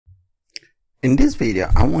In this video,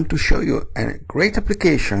 I want to show you a great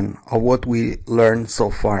application of what we learned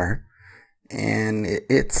so far. And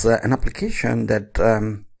it's an application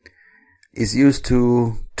that is used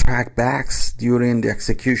to track backs during the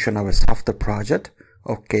execution of a software project.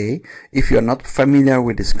 Okay, if you're not familiar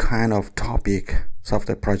with this kind of topic,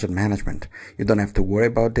 software project management, you don't have to worry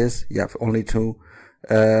about this. You have only to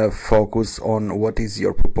focus on what is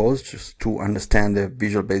your proposal, just to understand the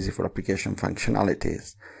Visual Basic for application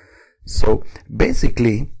functionalities. So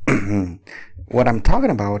basically, what I'm talking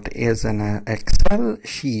about is an Excel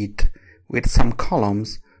sheet with some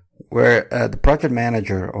columns where the project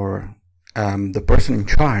manager or the person in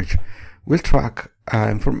charge will track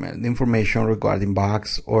information regarding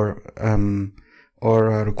bugs or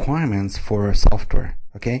requirements for software.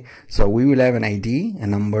 Okay, so we will have an ID, a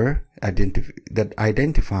number that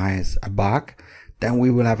identifies a bug. Then we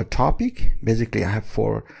will have a topic. Basically, I have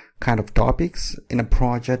four kind of topics in a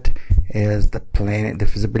project: is the planning, the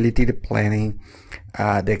feasibility, the planning,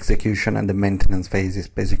 the execution, and the maintenance phases.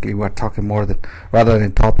 Basically, we're talking more than rather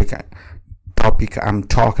than topic. I'm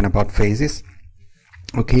talking about phases.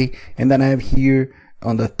 Okay, and then I have here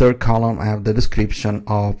on the third column, I have the description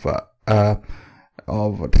of the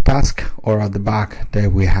task or the bug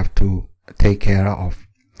that we have to take care of.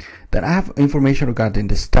 Then I have information regarding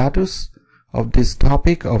the status of this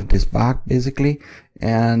topic, of this bug, basically,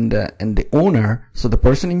 and the owner, so the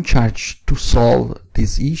person in charge to solve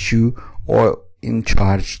this issue or in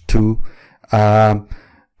charge to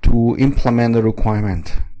implement the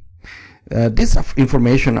requirement. This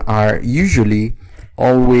information are usually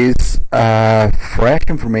always fresh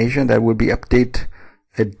information that will be updated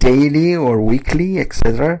daily or weekly,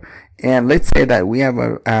 etc. And let's say that we have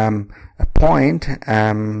a point,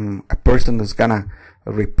 a person that's gonna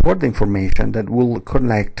report the information that will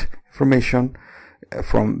collect information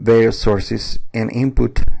from various sources and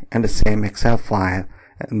input in the same Excel file,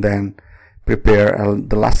 and then prepare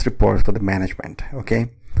the last report for the management. Okay,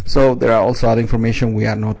 so there are also other information we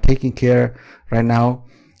are not taking care right now.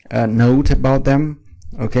 Note about them.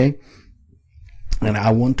 Okay, and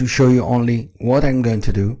I want to show you only what I'm going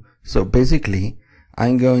to do. So basically,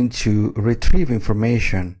 I'm going to retrieve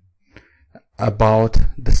information about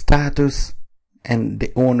the status and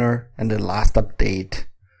the owner and the last update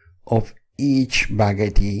of each bug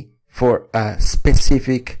ID for a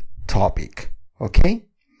specific topic. Okay,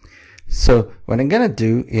 so what I'm gonna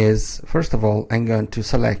do is, first of all, I'm going to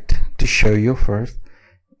select to show you first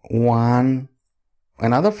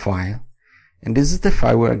another file, and this is the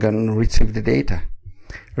file where I'm going to retrieve the data.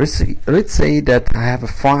 Let's say that I have a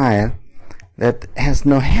file that has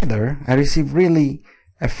no header. I receive really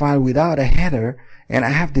a file without a header, and I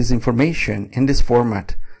have this information in this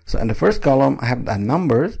format. So in the first column, I have the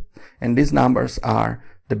numbers, and these numbers are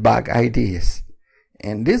the bug IDs.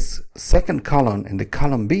 In this second column, in the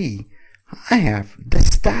column B, I have the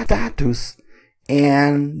status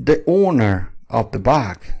and the owner of the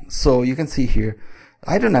bug. So you can see here,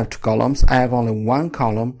 I don't have two columns, I have only one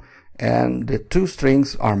column, and the two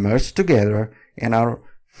strings are merged together and are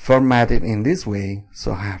formatted in this way.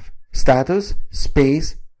 So I have status,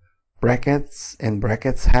 space, brackets, and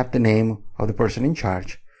brackets have the name of the person in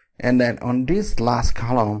charge. And then on this last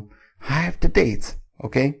column, I have the dates.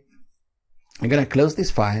 Okay, I'm gonna close this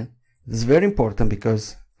file. This is very important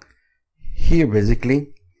because here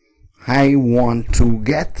basically I want to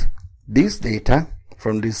get this data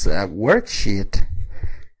from this worksheet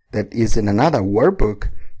that is in another workbook,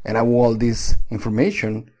 and I want this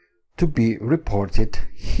information to be reported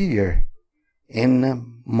here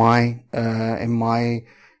in my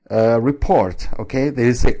report. Okay, there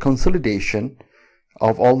is a consolidation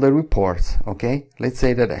of all the reports. Okay, let's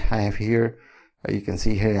say that I have here, you can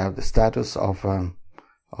see here I have the status of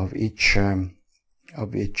each bug,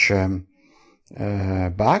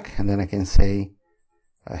 and then I can say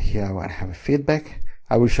here I have a feedback.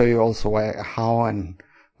 I will show you also how and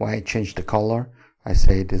why I changed the color. I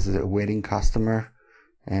say this is a waiting customer,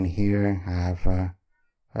 and here I have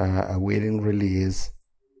a waiting release,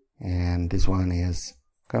 and this one is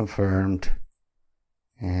confirmed,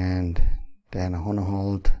 and then on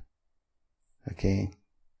hold. Okay,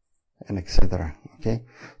 and etc. Okay,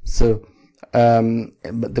 so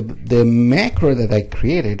but the macro that I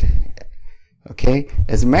created, okay,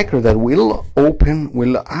 is a macro that will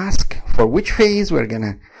ask for which phase we're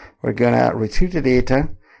gonna retrieve the data,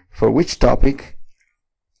 for which topic.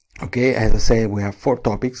 Okay, as I say, we have four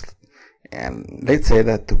topics, and let's say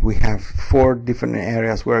that we have four different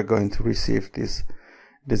areas we're going to receive this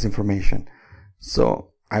information.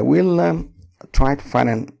 So I will try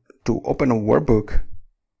to open a workbook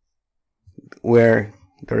where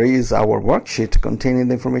there is our worksheet containing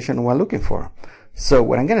the information we're looking for. So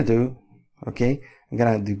what I'm going to do, okay, I'm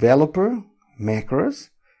going to developer macros,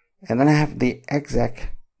 and then I have the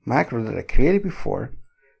exec macro that I created before.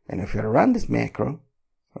 And if you run this macro,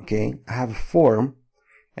 okay, I have a form,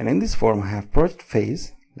 and in this form I have project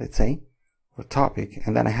phase, let's say, or topic,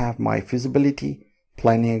 and then I have my feasibility,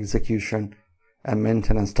 planning, execution, and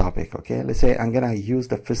maintenance topic. Okay, let's say I'm gonna use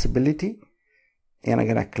the feasibility, and I'm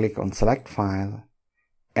gonna click on select file,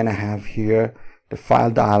 and I have here the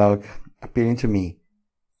file dialog appearing to me.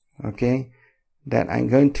 Okay, then I'm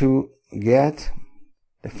going to get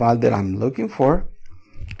the file that I'm looking for.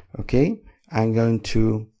 Okay, I'm going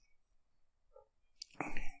to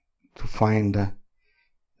find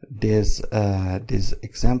this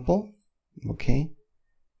example. Okay,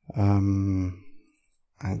 I'm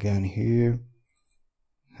going here,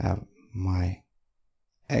 have my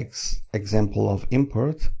example of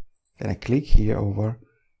import, then I click here over,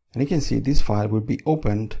 and you can see this file will be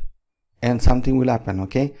opened and something will happen.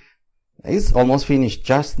 Okay, it's almost finished.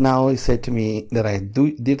 Just now it said to me that I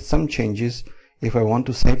did some changes if I want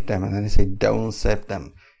to save them, and then I say don't save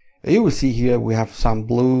them. You will see here we have some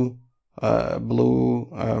blue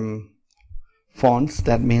fonts.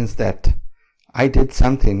 That means that I did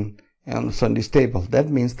something so in this table. That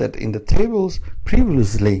means that in the tables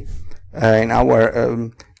previously in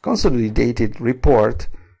our consolidated report,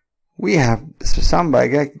 we have some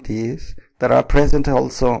bug IDs that are present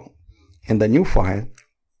also in the new file.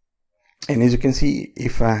 And as you can see,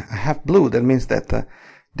 if I have blue, that means that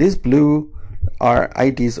these blue are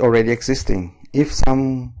IDs already existing. If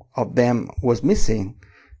some of them was missing,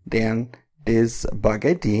 then this bug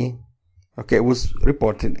ID, okay, was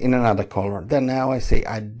reported in another color. Then now I say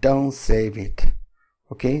I don't save it.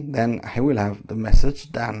 Okay, then I will have the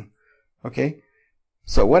message done. Okay,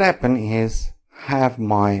 so what happened is have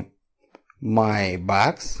my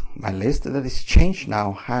bugs, my list that is changed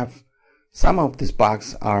now, have some of these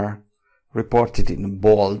bugs are reported in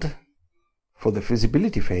bold for the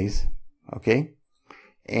feasibility phase. Okay,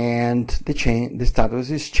 and the status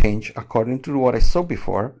is changed according to what I saw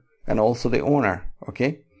before, and also the owner.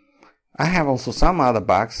 Okay, I have also some other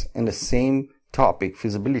bugs in the same topic,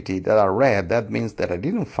 feasibility, that are red. That means that I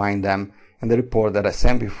didn't find them in the report that I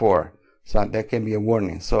sent before, so that can be a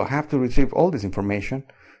warning. So I have to retrieve all this information,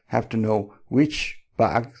 have to know which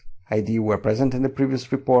bug ID were present in the previous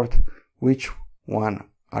report, which one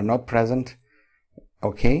are not present,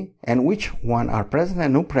 okay, and which one are present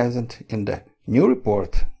and not present in the new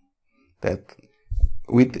report, that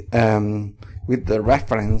with the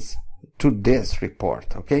reference to this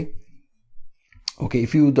report. Okay,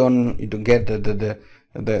 if you don't get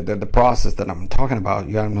the process that I'm talking about,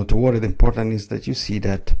 you are not to worry. The important is that you see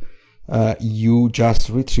that you just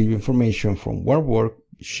retrieve information from one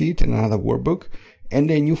worksheet and another workbook, and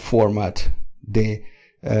then you format the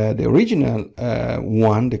original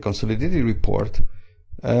one, the consolidated report,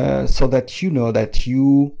 so that you know that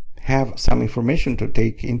you have some information to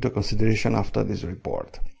take into consideration after this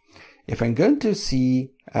report. If I'm going to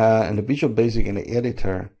see in the Visual Basic in the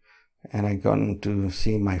editor, and I'm going to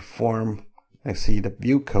see my form, I see the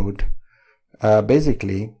view code.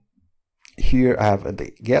 Basically, here I have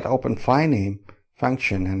the get open file name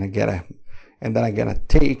function, and then I'm gonna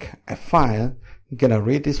take a file, I'm gonna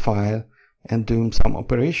read this file and do some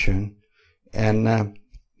operation, and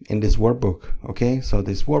in this workbook. Okay, so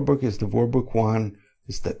this workbook is the workbook one,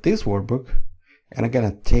 is this workbook, and I'm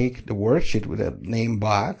gonna take the worksheet with a name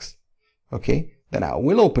box. Okay, then I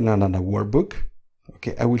will open another workbook.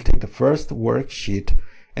 Okay, I will take the first worksheet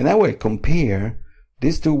and I will compare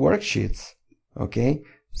these two worksheets. Okay,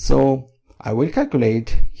 so I will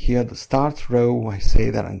calculate here the start row. I say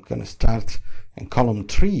that I'm going to start in column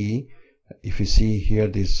 3. If you see here,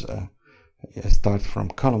 this I start from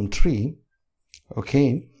column 3.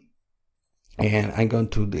 Okay, and I'm going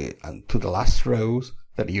to the last rows,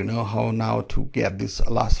 that you know how now to get this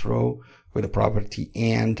last row with the property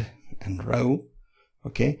and row.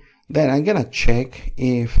 Okay, then I'm gonna check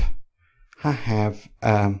if I have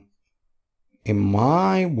in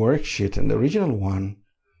my worksheet, in the original one,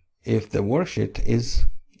 if the worksheet is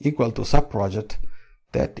equal to subproject.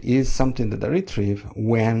 That is something that I retrieve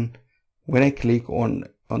when I click on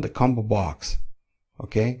the combo box.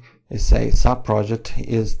 Okay, it says subproject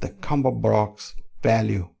is the combo box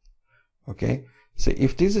value. Okay, so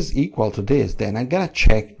if this is equal to this, then I'm gonna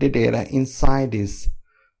check the data inside this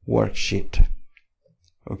worksheet.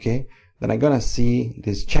 Okay, then I'm gonna see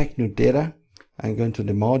this check new data. I'm going to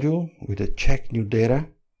the module with the check new data.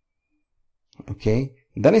 Okay,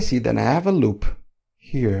 then I see that I have a loop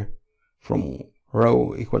here from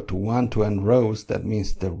row equal to 1 to n rows. That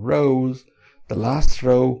means the rows the last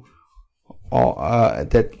row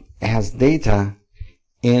that has data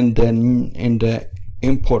in the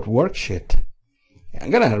import worksheet.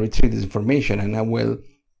 I'm gonna retrieve this information, and I will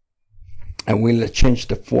change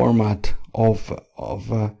the format of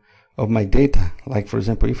my data. Like, for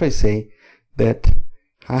example, if I say that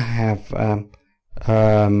I have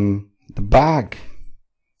the bag,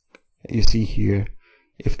 you see here,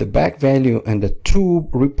 if the bag value and the two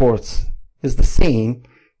reports is the same,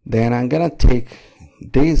 then I'm gonna take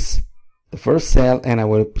this, the first cell, and I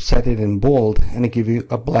will set it in bold and give you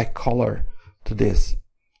a black color to this.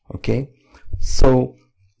 Okay, so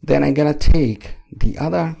then I'm gonna take the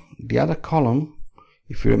other column.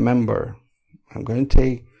 If you remember, I'm going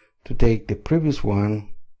to take the previous one,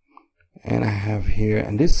 and I have here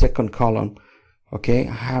in this second column, okay,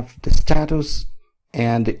 I have the status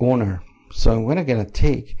and the owner. So what I'm gonna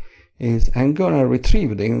take is I'm gonna retrieve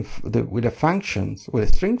with the functions, with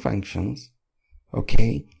the string functions,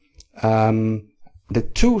 okay, the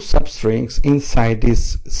two substrings inside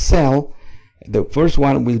this cell. The first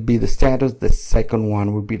one will be the status, the second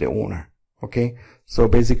one will be the owner. Okay, so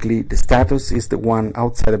basically the status is the one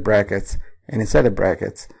outside the brackets, and inside the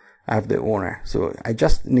brackets I have the owner. So I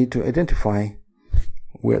just need to identify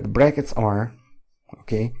where the brackets are,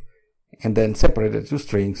 okay, and then separate the two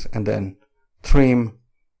strings and then trim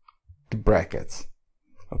the brackets.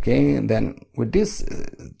 Okay, and then with these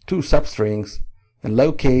two substrings in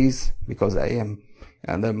lowercase, because I am,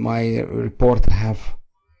 and then my report have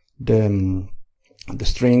the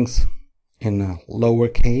strings in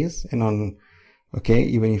lowercase and on, okay,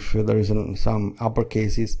 even if there is some upper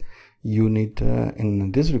cases, you need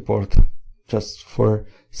in this report, just for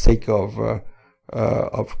sake of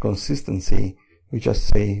consistency, we just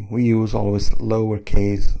say we use always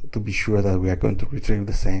lowercase to be sure that we are going to retrieve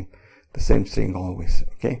the same string always.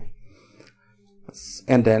 Okay,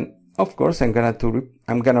 and then of course I'm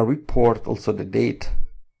gonna report also the date,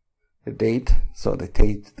 so the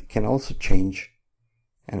date can also change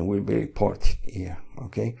and will be reported here.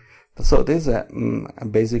 Okay, so this is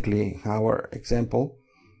basically our example.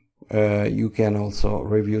 You can also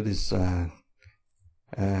review this the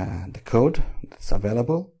code that's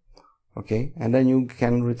available, okay, and then you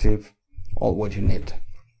can retrieve all what you need.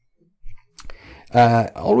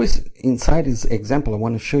 Always inside this example, I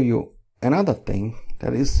want to show you another thing.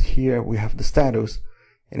 That is, here we have the status,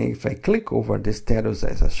 and if I click over the status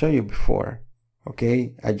as I showed you before,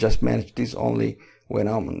 okay, I just managed this only when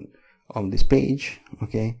I'm on this page.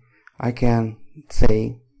 Okay, I can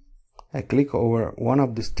say I click over one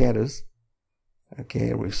of the status,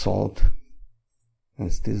 okay, result, and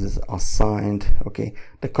this is assigned, okay,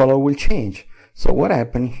 the color will change. So what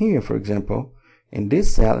happened here, for example, in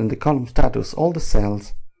this cell, in the column status, all the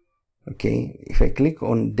cells, okay, if I click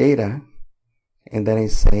on data and then I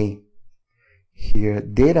say here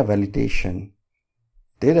data validation,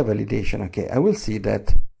 okay, I will see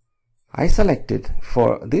that I selected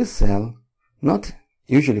for this cell, not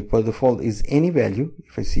usually by default is any value.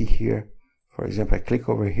 If I see here, for example, I click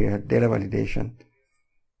over here, data validation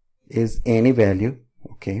is any value.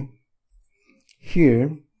 Okay,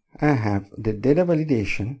 here I have the data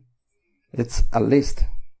validation, it's a list,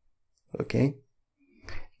 okay,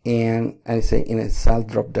 and I say in a cell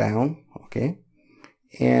drop down, okay,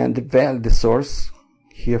 and the source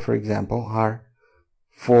here, for example, are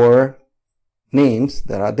 4 names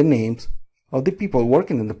that are the names of the people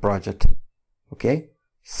working in the project. Okay,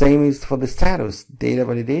 same is for the status, data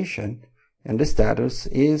validation, and the status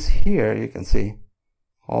is here. You can see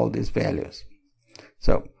all these values.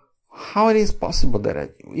 So how it is possible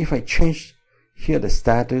that if I change here the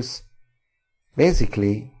status,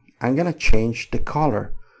 basically I'm gonna change the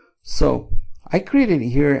color. So I created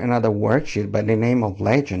here another worksheet by the name of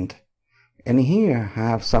legend, and here I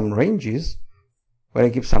have some ranges where I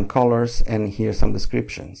give some colors and here some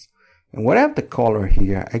descriptions. And when I have the color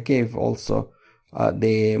here, I gave also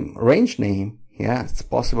the range name. Yeah, it's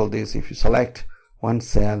possible this, if you select one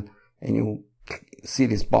cell and you see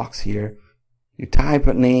this box here, you type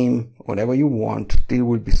a name, whatever you want, it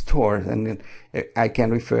will be stored, and then I can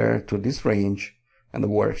refer to this range and the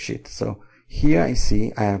worksheet. So here I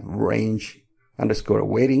see I have range underscore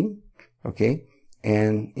waiting, okay,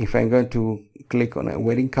 and if I'm going to click on a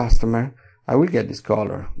waiting customer, I will get this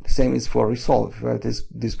color. The same is for resolve. If I have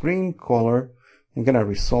this green color, I'm gonna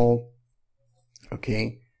resolve,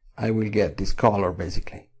 okay, I will get this color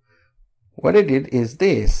basically. What I did is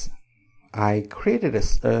this, I created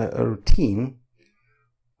a routine,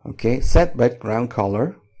 okay, set background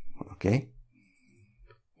color, okay,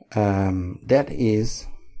 that is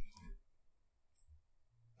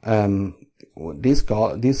this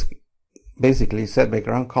basically set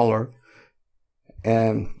background color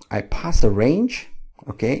I pass a range,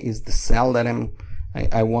 okay, is the cell that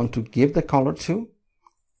I want to give the color to.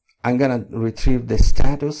 I'm gonna retrieve the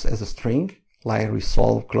status as a string, like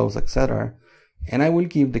resolve, close, etc. And I will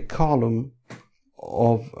give the column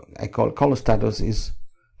of, I call color status is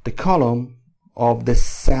the column of the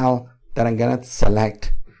cell that I'm gonna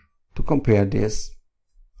select to compare this.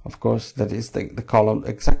 Of course, that is the column,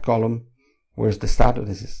 exact column where the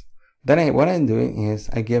status is. Then what I'm doing is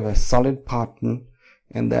I give a solid pattern,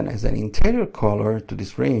 and then as an interior color to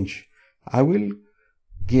this range, I will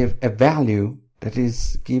give a value that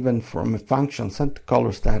is given from a function set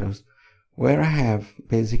color status, where I have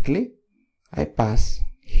basically I pass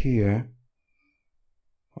here,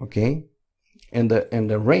 okay, and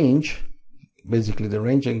the range, basically the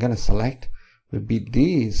range I'm gonna select will be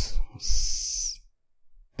this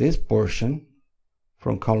portion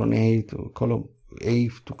from column A to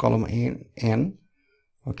column N,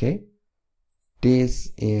 okay.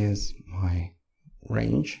 This is my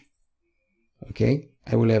range, okay.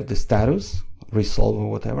 I will have the status, resolve or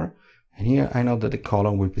whatever, and here I know that the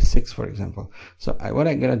column will be 6, for example. So what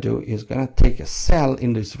I'm gonna do is gonna take a cell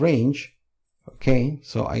in this range, okay,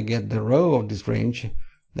 so I get the row of this range,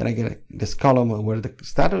 then I get this column where the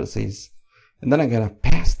status is, and then I'm gonna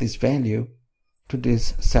pass this value to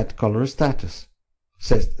this set color status,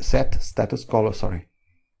 set status color, sorry,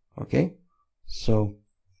 okay. So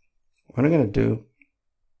what I'm gonna do,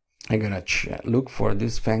 I'm gonna look for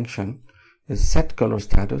this function is set color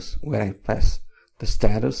status, where I pass the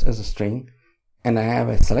status as a string, and I have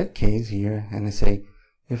a select case here, and I say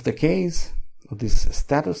if the case of this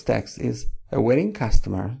status text is awaiting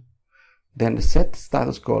customer, then the set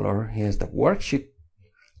status color has the worksheet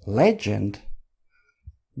legend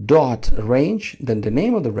dot range, then the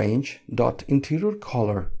name of the range dot interior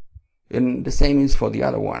color, and the same is for the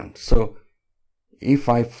other one. So if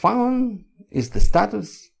I found is the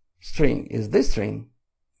status string is this string,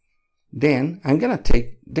 then I'm gonna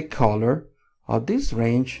take the color of this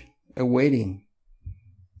range awaiting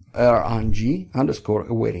RNG underscore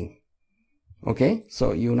awaiting. Okay,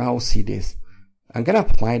 so you now see this. I'm gonna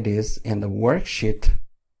apply this in the worksheet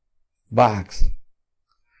box.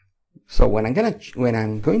 So when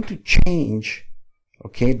I'm going to change,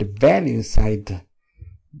 okay, the value inside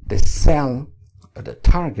the cell or the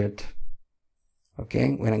target,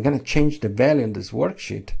 okay, when I'm gonna change the value in this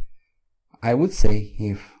worksheet, I would say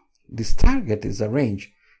if this target is a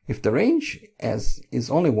range, if the range is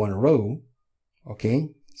only one row, okay,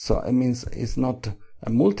 so it means it's not a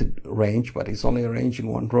multi-range, but it's only a range in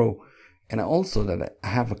one row, and also that I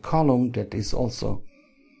have a column that is also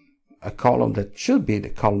a column that should be the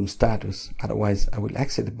column status, otherwise I will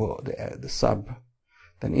exit the sub.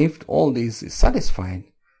 Then if all this is satisfied,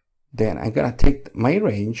 then I'm gonna take my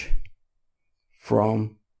range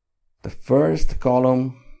from the first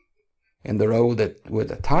column in the row where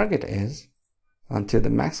the target is until the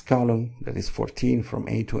max column that is 14 from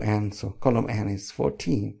A to N, so column N is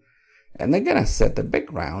 14, and I'm gonna set the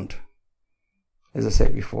background as I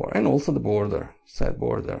said before, and also the border, set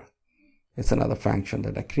border. It's another function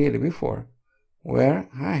that I created before, where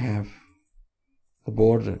I have the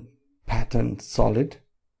border pattern solid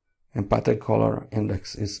and pattern color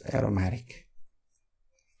index is aromatic.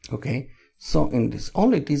 Okay, so in this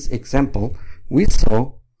example, we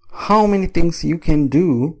saw how many things you can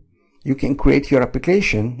do. You can create your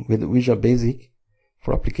application with Visual Basic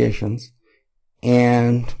for applications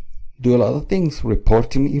and do a lot of things,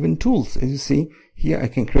 reporting, even tools. As you see here, I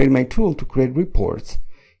can create my tool to create reports.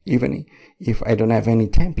 Even if I don't have any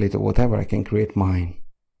template or whatever, I can create mine.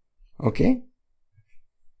 Okay.